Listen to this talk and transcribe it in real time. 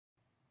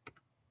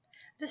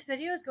This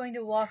video is going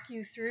to walk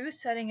you through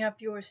setting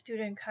up your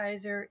student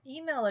Keiser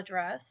email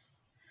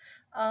address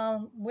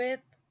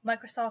with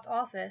Microsoft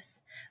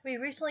Office. We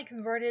recently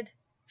converted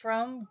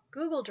from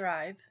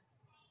Gmail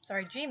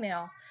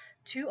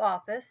to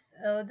Office.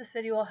 This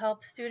video will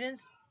help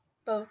students,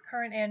 both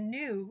current and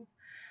new,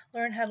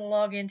 learn how to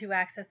log in to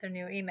access their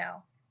new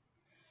email.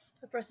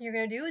 The first thing you're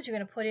going to do is you're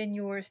going to put in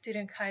your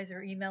student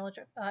Keiser email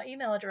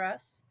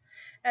address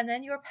and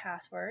then your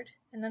password,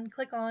 and then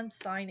click on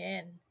Sign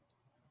In.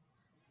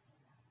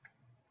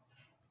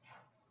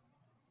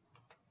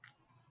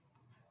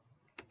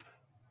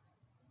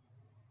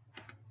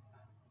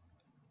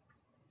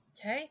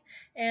 Okay,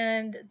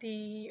 and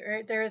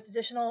there is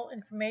additional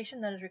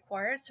information that is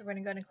required, so we're going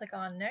to go ahead and click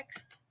on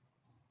Next.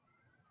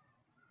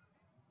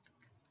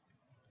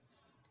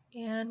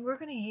 And we're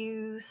going to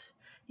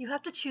you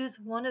have to choose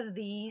one of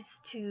these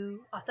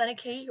to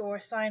authenticate or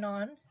sign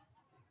on.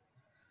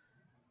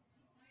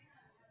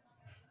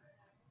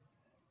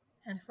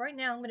 And for right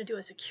now, I'm going to do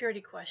a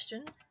security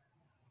question.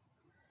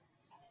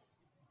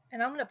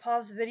 And I'm going to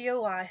pause the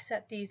video while I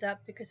set these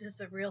up because this is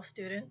a real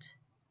student.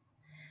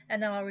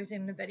 And then I'll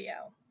resume the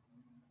video.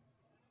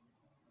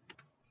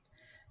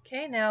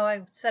 Okay, now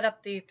I've set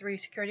up the 3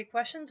 security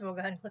questions. We'll go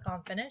ahead and click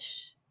on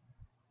Finish.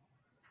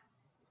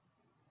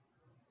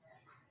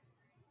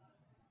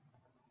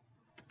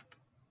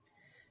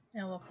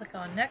 Now we'll click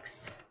on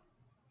Next.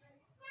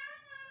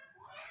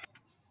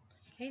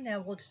 Okay,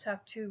 now we'll just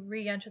have to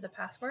re-enter the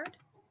password.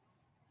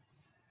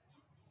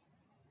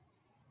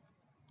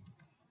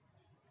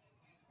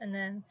 And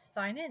then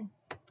sign in.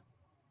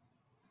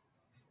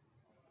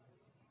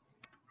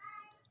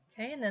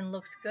 Okay, and then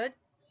looks good.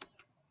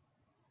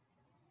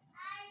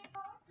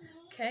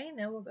 Okay,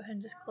 now we'll go ahead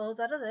and just close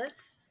out of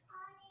this.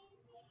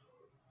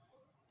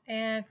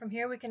 And from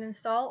here we can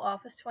install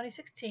Office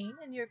 2016,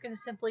 and you're going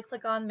to simply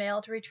click on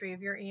Mail to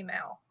retrieve your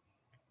email.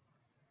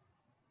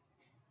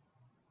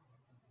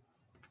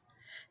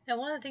 Now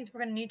one of the things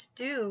we're going to need to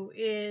do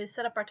is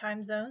set up our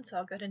time zone, so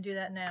I'll go ahead and do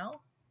that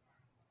now.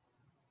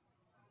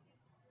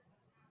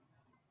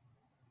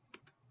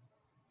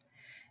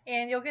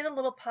 And you'll get a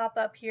little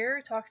pop-up here.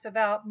 It talks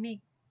about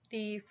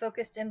the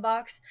focused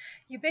inbox.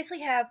 You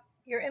basically have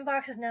your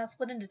inbox is now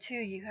split into 2.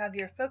 You have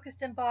your focused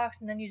inbox,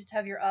 and then you just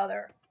have your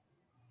other.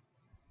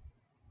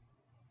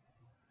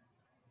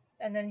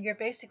 And then you're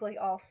basically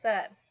all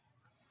set.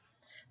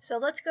 So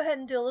let's go ahead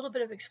and do a little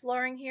bit of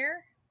exploring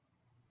here.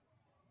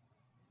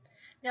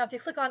 Now if you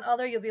click on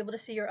Other, you'll be able to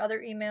see your other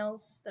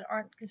emails that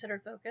aren't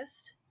considered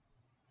focused.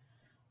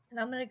 And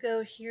I'm going to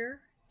go here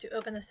to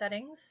open the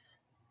settings.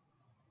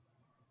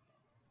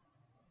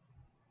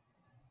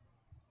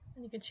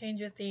 And you can change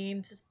your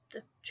themes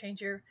to change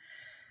your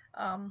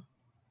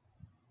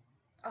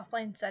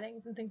offline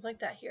settings and things like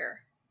that here.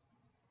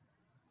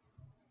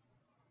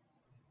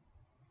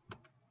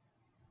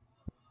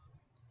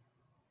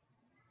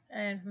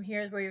 And from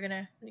here is where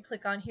when you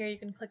click on here, you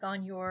can click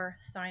on your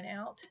sign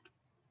out.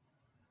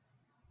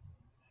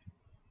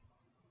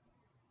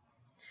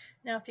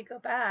 Now if you go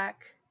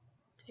back,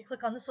 if you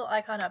click on this little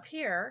icon up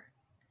here,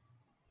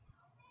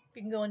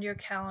 you can go into your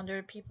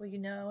calendar, people you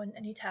know, and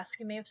any tasks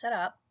you may have set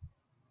up.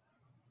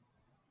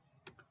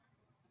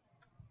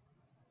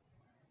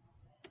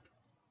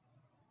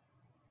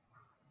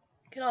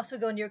 You can also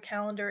go into your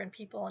calendar and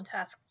people and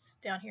tasks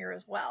down here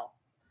as well.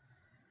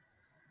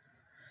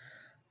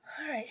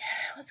 Alright,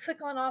 let's click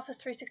on Office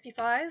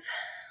 365.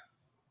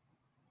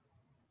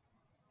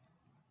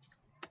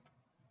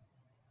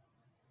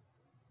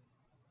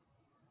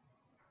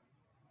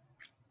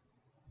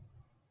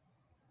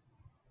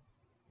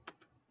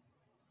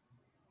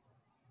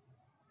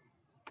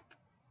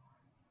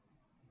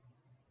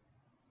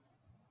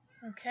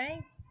 Okay,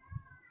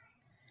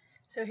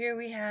 so here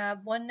we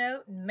have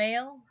OneNote,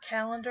 Mail,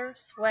 Calendar,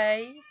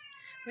 Sway.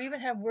 We even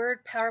have Word,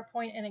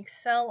 PowerPoint, and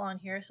Excel on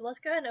here. So let's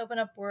go ahead and open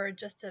up Word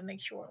just to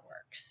make sure it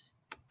works.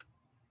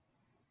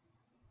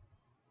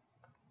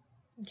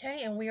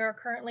 Okay, and we are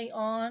currently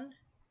on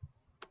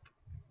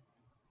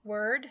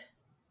Word.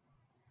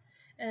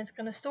 And it's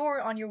going to store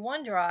on your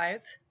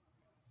OneDrive,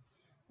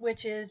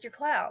 which is your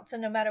cloud. So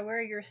no matter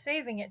where you're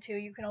saving it to,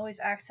 you can always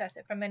access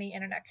it from any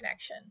internet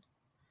connection.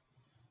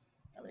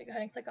 I'm going to go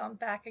ahead and click on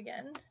Back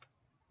again.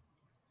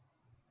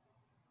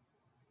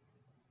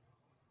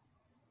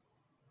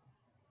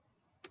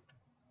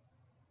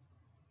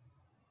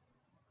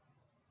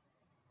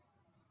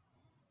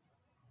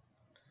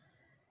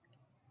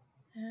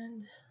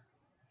 And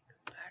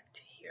go back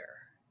to here.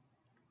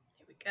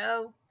 Here we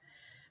go.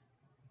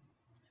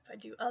 If I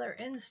do other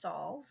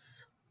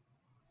installs,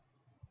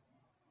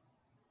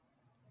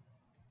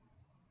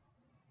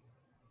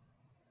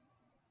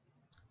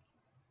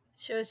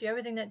 it shows you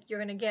everything that you're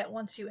going to get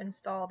once you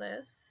install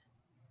this.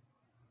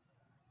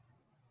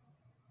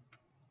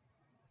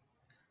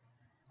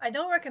 I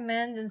don't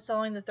recommend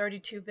installing the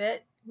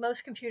 32-bit.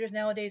 Most computers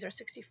nowadays are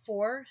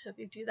 64, so if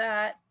you do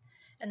that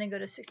and then go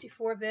to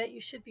 64-bit,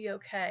 you should be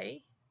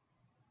okay.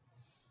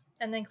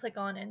 And then click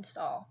on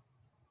Install.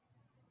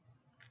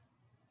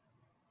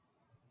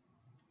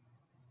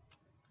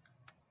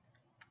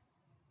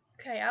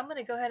 Okay, I'm going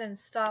to go ahead and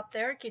stop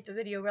there, keep the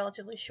video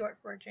relatively short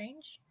for a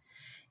change.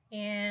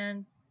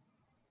 And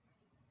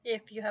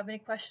if you have any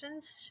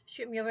questions,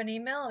 shoot me over an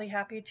email. I'll be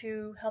happy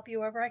to help you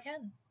wherever I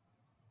can.